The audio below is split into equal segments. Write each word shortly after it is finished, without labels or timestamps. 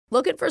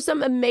Looking for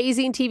some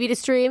amazing TV to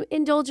stream?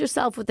 Indulge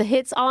yourself with the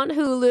hits on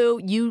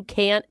Hulu you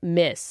can't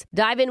miss.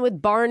 Dive in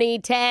with Barney,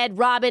 Ted,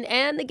 Robin,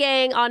 and the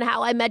gang on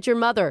How I Met Your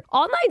Mother.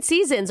 All 9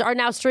 seasons are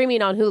now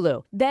streaming on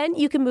Hulu. Then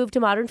you can move to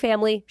Modern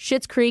Family,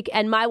 Schitt's Creek,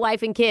 and My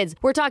Wife and Kids.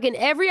 We're talking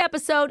every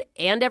episode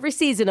and every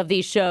season of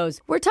these shows.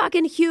 We're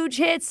talking huge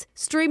hits,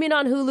 streaming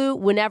on Hulu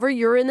whenever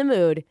you're in the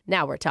mood.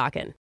 Now we're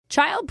talking.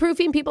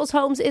 Child-proofing people's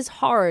homes is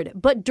hard,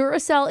 but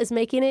Duracell is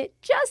making it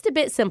just a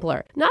bit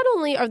simpler. Not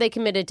only are they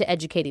committed to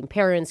educating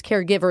parents,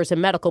 caregivers,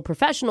 and medical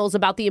professionals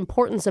about the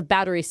importance of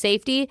battery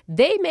safety,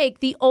 they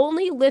make the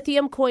only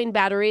lithium coin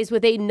batteries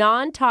with a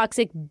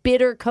non-toxic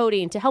bitter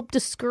coating to help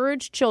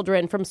discourage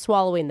children from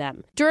swallowing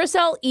them.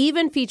 Duracell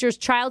even features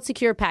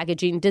child-secure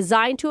packaging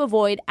designed to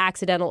avoid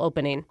accidental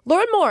opening.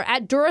 Learn more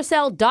at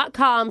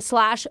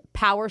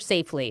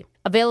Duracell.com/powersafely.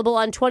 Available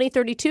on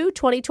 2032,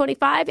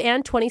 2025,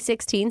 and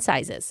 2016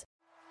 sizes.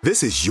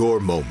 This is your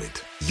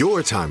moment,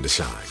 your time to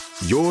shine,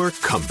 your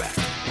comeback.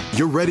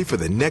 You're ready for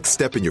the next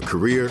step in your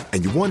career,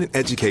 and you want an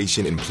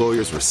education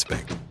employers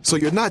respect. So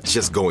you're not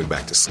just going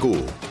back to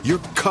school, you're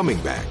coming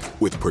back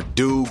with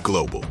Purdue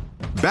Global.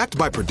 Backed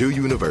by Purdue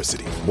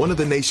University, one of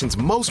the nation's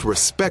most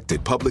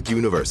respected public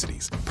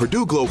universities,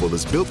 Purdue Global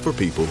is built for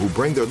people who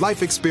bring their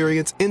life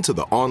experience into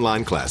the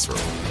online classroom.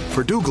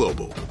 Purdue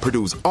Global,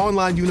 Purdue's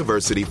online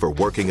university for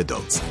working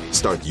adults.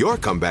 Start your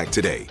comeback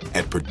today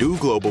at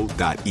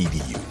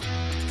purdueglobal.edu.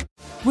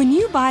 When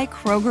you buy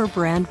Kroger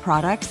brand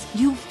products,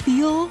 you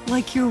feel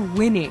like you're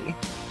winning.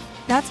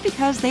 That's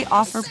because they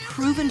offer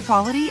proven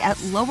quality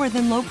at lower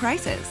than low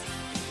prices.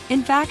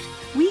 In fact,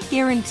 we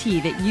guarantee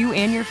that you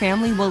and your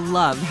family will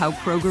love how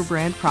Kroger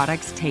brand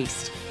products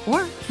taste,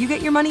 or you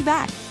get your money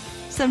back.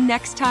 So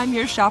next time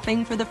you're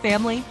shopping for the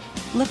family,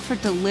 look for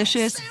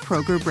delicious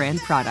Kroger brand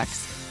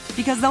products,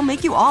 because they'll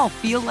make you all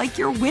feel like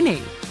you're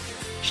winning.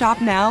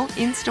 Shop now,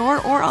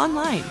 in-store, or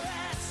online.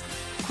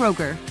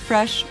 Kroger,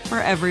 fresh for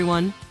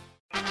everyone.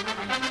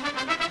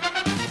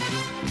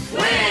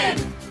 Win!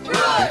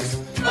 Brooks!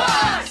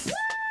 Box!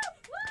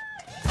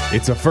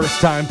 It's a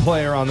first-time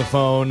player on the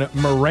phone,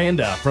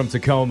 Miranda from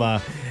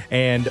Tacoma.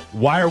 And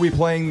why are we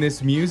playing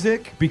this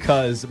music?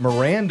 Because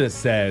Miranda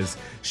says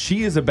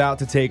she is about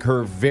to take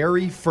her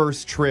very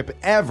first trip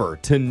ever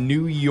to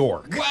New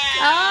York.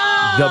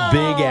 Wow! The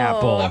Big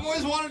Apple. I've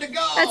always wanted to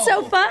go. That's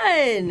so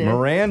fun.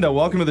 Miranda,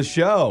 welcome to the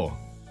show.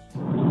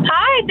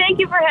 Hi, thank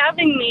you for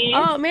having me.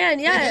 Oh, man,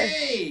 yeah.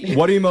 Hey.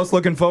 What are you most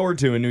looking forward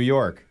to in New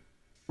York?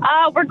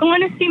 We're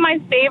going to see my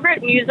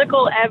favorite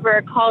musical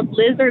ever called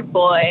Lizard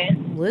Boy.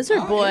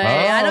 Lizard Boy.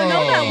 I don't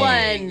know that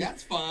one.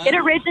 That's fun. It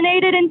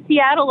originated in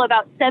Seattle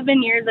about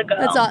 7 years ago.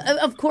 That's all.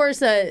 Of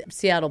course, a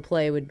Seattle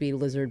play would be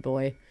Lizard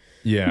Boy.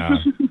 Yeah.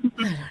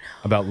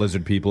 About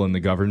lizard people in the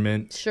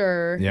government.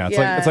 Sure. Yeah,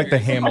 it's like the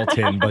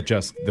Hamilton, but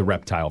just the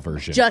reptile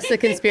version. Just the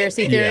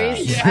conspiracy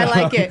theories. Yeah. I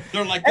like it.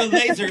 They're like the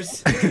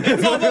lasers.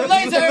 It's all the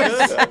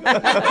lasers.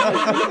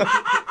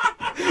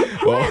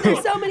 Well,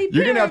 There's so many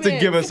you're going to have to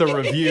pyramids. give us a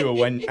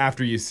review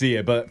after you see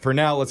it. But for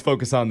now, let's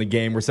focus on the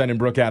game. We're sending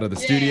Brooke out of the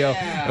studio.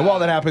 And while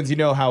that happens, you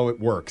know how it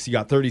works. You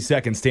got 30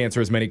 seconds to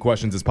answer as many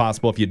questions as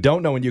possible. If you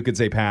don't know when you could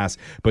say pass,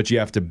 but you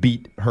have to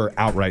beat her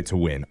outright to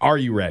win. Are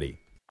you ready?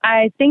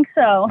 I think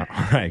so. All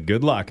right,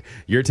 good luck.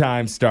 Your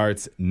time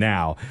starts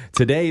now.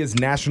 Today is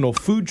National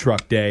Food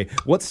Truck Day.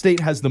 What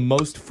state has the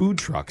most food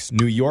trucks?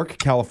 New York,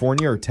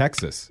 California, or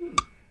Texas?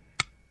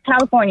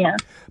 California.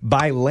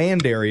 By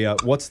land area,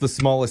 what's the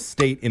smallest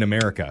state in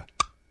America?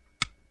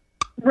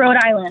 Rhode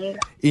Island.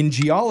 In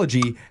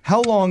geology,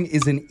 how long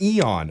is an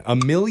eon? A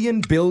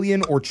million,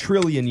 billion, or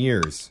trillion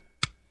years?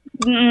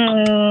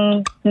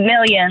 Million.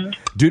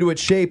 Due to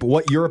its shape,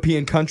 what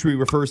European country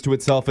refers to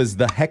itself as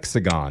the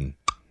hexagon?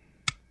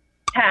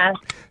 Pass.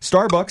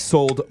 Starbucks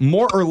sold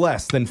more or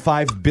less than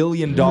 $5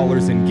 billion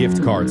in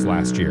gift cards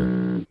last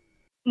year.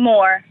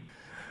 More.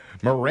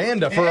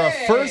 Miranda, for a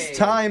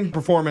first-time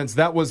performance,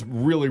 that was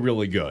really,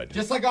 really good.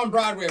 Just like on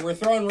Broadway, we're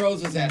throwing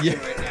roses at you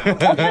right now.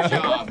 Good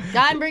job.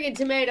 I'm bringing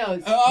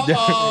tomatoes. Uh-oh.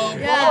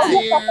 Yeah. Brooke's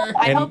here.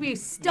 I hope you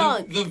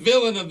stunk. The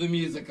villain of the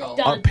musical.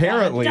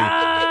 Apparently,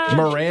 dun.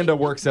 Miranda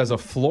works as a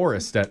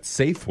florist at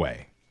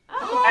Safeway.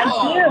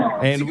 Oh.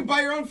 And So you can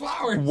buy your own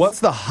flowers. what's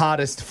the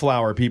hottest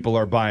flower people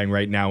are buying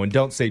right now? And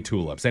don't say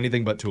tulips.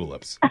 Anything but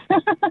tulips.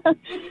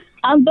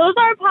 Those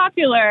are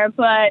popular,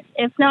 but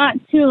if not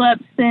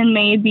tulips, then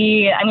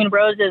maybe,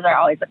 roses are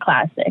always a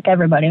classic.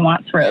 Everybody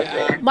wants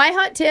roses. My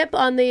hot tip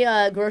on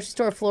the grocery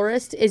store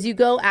florist is you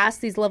go ask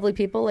these lovely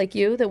people like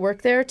you that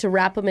work there to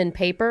wrap them in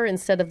paper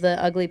instead of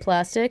the ugly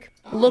plastic.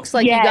 Looks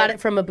like you Yes. got it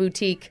from a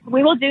boutique.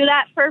 We will do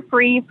that for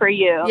free for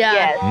you. Yeah.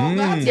 Yes. Oh,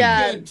 that's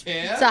Yeah. a good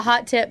tip. It's a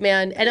hot tip,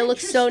 man. And it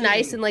looks so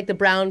nice in like the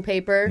brown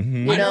paper.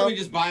 You I know? normally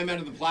just buy them out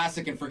of the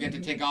plastic and forget to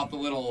take off the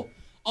little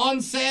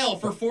on sale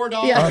for $4.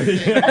 Yeah.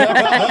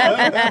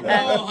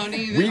 Oh,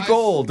 honey. Week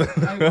old. I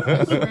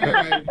swear,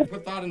 I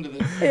put thought into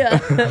this. Yeah.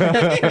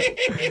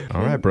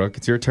 All right, Brooke,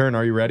 it's your turn.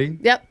 Are you ready?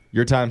 Yep.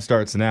 Your time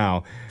starts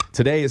now.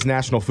 Today is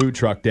National Food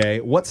Truck Day.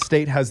 What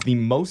state has the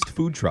most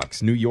food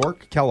trucks? New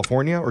York,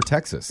 California, or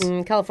Texas?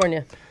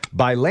 California.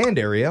 By land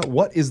area,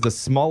 what is the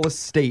smallest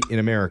state in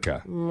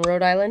America?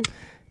 Rhode Island.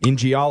 In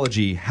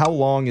geology, how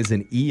long is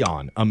an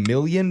eon?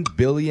 1,000,000,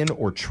 billion,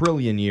 or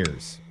trillion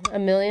years?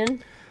 1,000,000.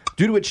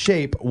 Due to its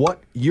shape,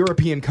 what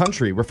European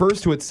country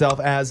refers to itself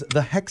as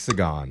the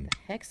hexagon?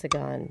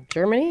 Hexagon.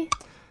 Germany?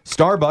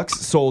 Starbucks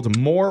sold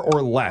more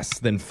or less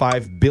than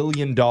 $5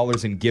 billion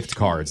in gift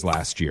cards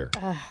last year.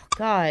 Oh,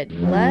 God.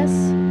 Less?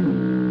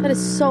 That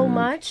is so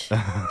much.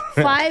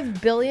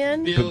 5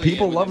 billion? But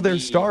people love their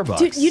Starbucks.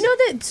 Dude, you know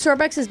that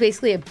Starbucks is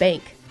basically a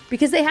bank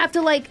because they have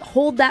to,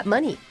 hold that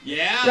money.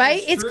 Yeah,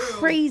 right? it's It's true.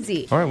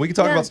 crazy. All right, we can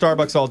talk about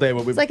Starbucks all day.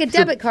 But It's like a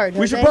debit card,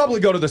 We should Jose. probably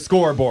go to the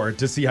scoreboard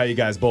to see how you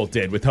guys both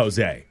did with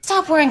Jose.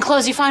 Stop wearing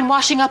clothes you find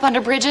washing up under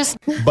bridges.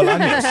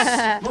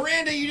 Bolaños.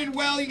 Miranda, you did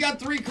well. You got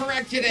 3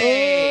 correct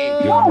today.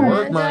 Good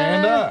work,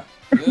 Miranda.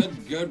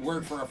 Good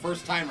work for a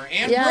first-timer.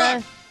 And Yeah.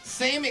 Brooke,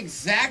 same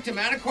exact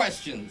amount of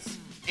questions.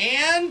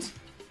 And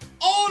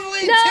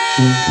only 2!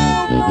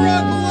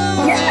 Brooke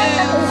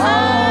loses!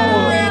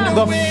 Miranda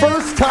The wins.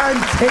 first time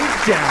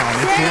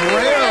takedown. It's Dang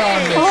rare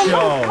on it. this show.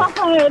 God.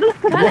 God,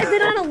 I've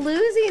been on a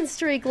losing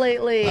streak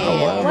lately. I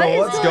don't What know is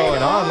what's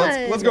going on.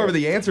 Let's go over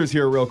the answers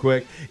here real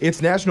quick. It's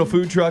National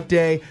Food Truck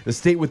Day. The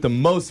state with the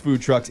most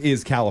food trucks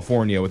is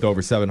California with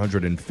over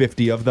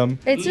 750 of them.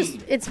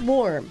 It's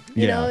warm.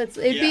 You Yeah. know,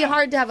 it'd be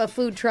hard to have a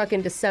food truck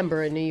in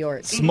December in New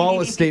York.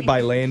 Smallest state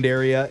by land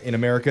area in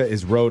America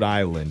is Rhode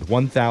Island,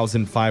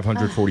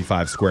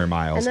 1,545 square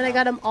miles. And then I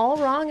got them all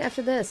wrong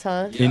after this,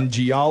 huh? In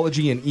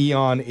geology, an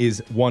eon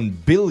is 1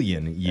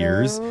 billion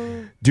years.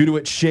 Due to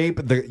its shape,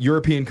 the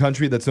European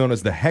country that's known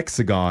as the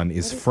hexagon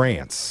is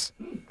France.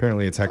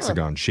 Apparently, it's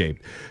hexagon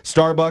shaped.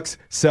 Starbucks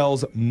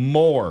sells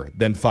more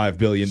than $5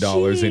 billion in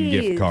Jeez.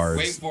 gift cards.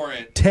 Wait for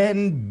it.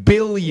 10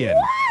 billion.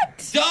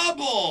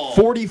 Double!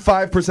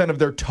 45% of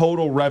their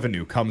total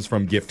revenue comes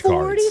from gift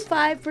cards.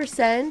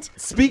 45%.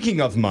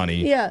 Speaking of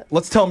money, Yeah.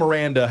 let's tell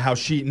Miranda how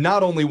she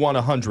not only won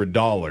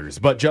 $100,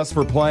 but just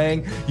for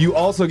playing, you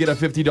also get a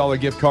 $50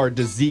 gift card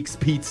to Zeke's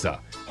Pizza,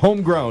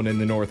 homegrown in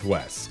the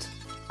Northwest.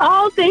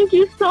 Oh, thank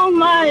you so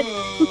much.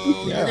 Ooh,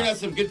 You're going to have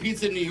some good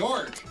pizza in New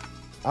York.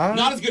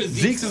 Not as good as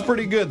Zeke's. Zeke's is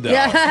pretty good, though.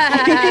 Yeah.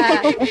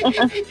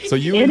 So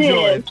you It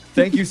enjoy is. it.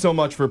 Thank you so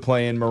much for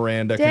playing,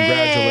 Miranda.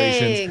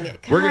 Congratulations. Dang,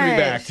 We're going to be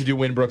gosh. back to do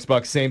Winbrook's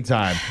Bucks same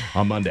time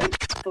on Monday.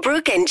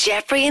 Brooke and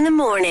Jeffrey in the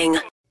morning.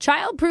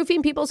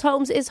 Child-proofing people's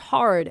homes is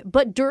hard,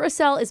 but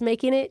Duracell is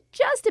making it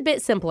just a bit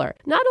simpler.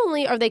 Not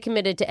only are they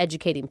committed to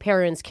educating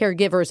parents,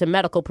 caregivers, and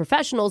medical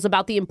professionals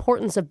about the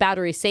importance of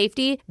battery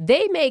safety,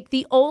 they make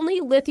the only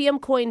lithium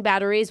coin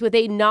batteries with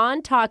a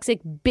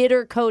non-toxic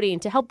bitter coating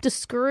to help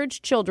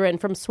discourage children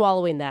from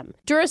swallowing them.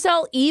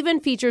 Duracell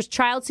even features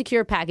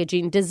child-secure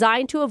packaging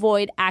designed to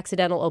avoid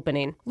accidental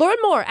opening. Learn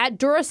more at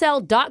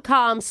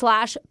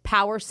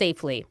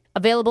Duracell.com/powersafely.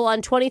 Available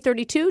on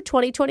 2032,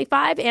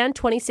 2025, and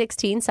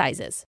 2016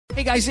 sizes.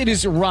 Hey guys, it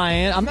is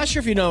Ryan. I'm not sure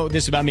if you know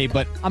this about me,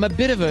 but I'm a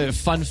bit of a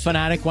fun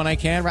fanatic when I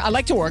can. I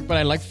like to work, but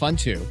I like fun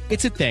too.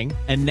 It's a thing.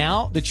 And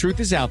now the truth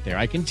is out there.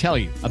 I can tell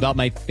you about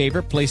my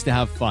favorite place to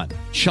have fun.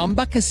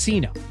 Chumba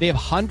Casino. They have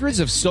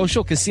hundreds of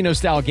social casino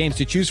style games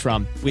to choose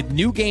from with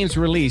new games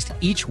released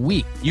each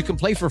week. You can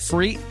play for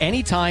free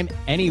anytime,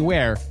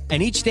 anywhere.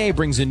 And each day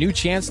brings a new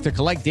chance to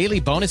collect daily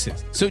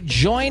bonuses. So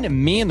join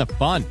me in the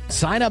fun.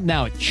 Sign up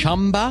now at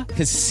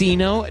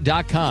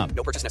ChumbaCasino.com.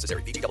 No purchase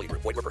necessary. VGW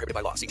Group. Void where prohibited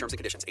by law. See terms and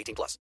conditions.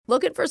 18+.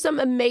 Looking for some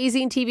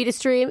amazing TV to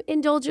stream?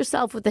 Indulge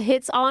yourself with the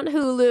hits on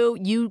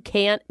Hulu you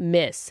can't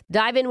miss.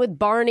 Dive in with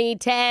Barney,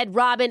 Ted,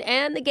 Robin,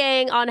 and the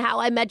gang on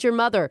How I Met Your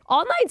Mother.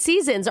 All 9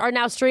 seasons are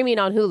now streaming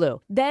on Hulu.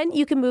 Then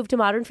you can move to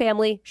Modern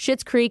Family,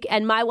 Schitt's Creek,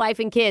 and My Wife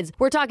and Kids.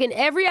 We're talking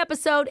every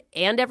episode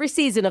and every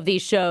season of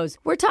these shows.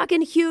 We're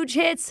talking huge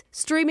hits,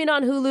 streaming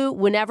on Hulu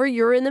whenever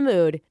you're in the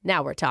mood.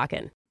 Now we're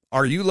talking.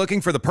 Are you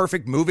looking for the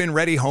perfect move-in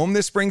ready home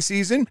this spring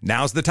season?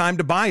 Now's the time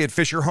to buy at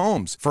Fisher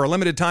Homes. For a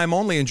limited time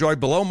only, enjoy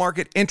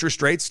below-market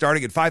interest rates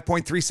starting at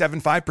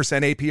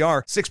 5.375%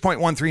 APR,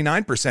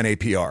 6.139%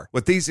 APR.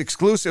 With these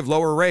exclusive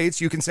lower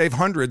rates, you can save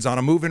hundreds on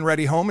a move-in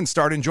ready home and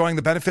start enjoying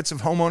the benefits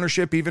of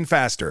homeownership even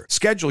faster.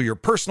 Schedule your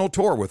personal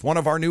tour with one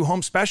of our new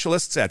home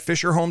specialists at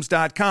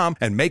FisherHomes.com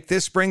and make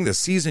this spring the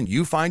season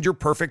you find your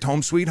perfect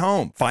home sweet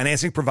home.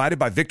 Financing provided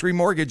by Victory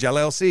Mortgage,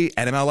 LLC,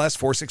 NMLS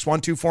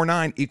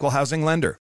 461249, Equal Housing Lender.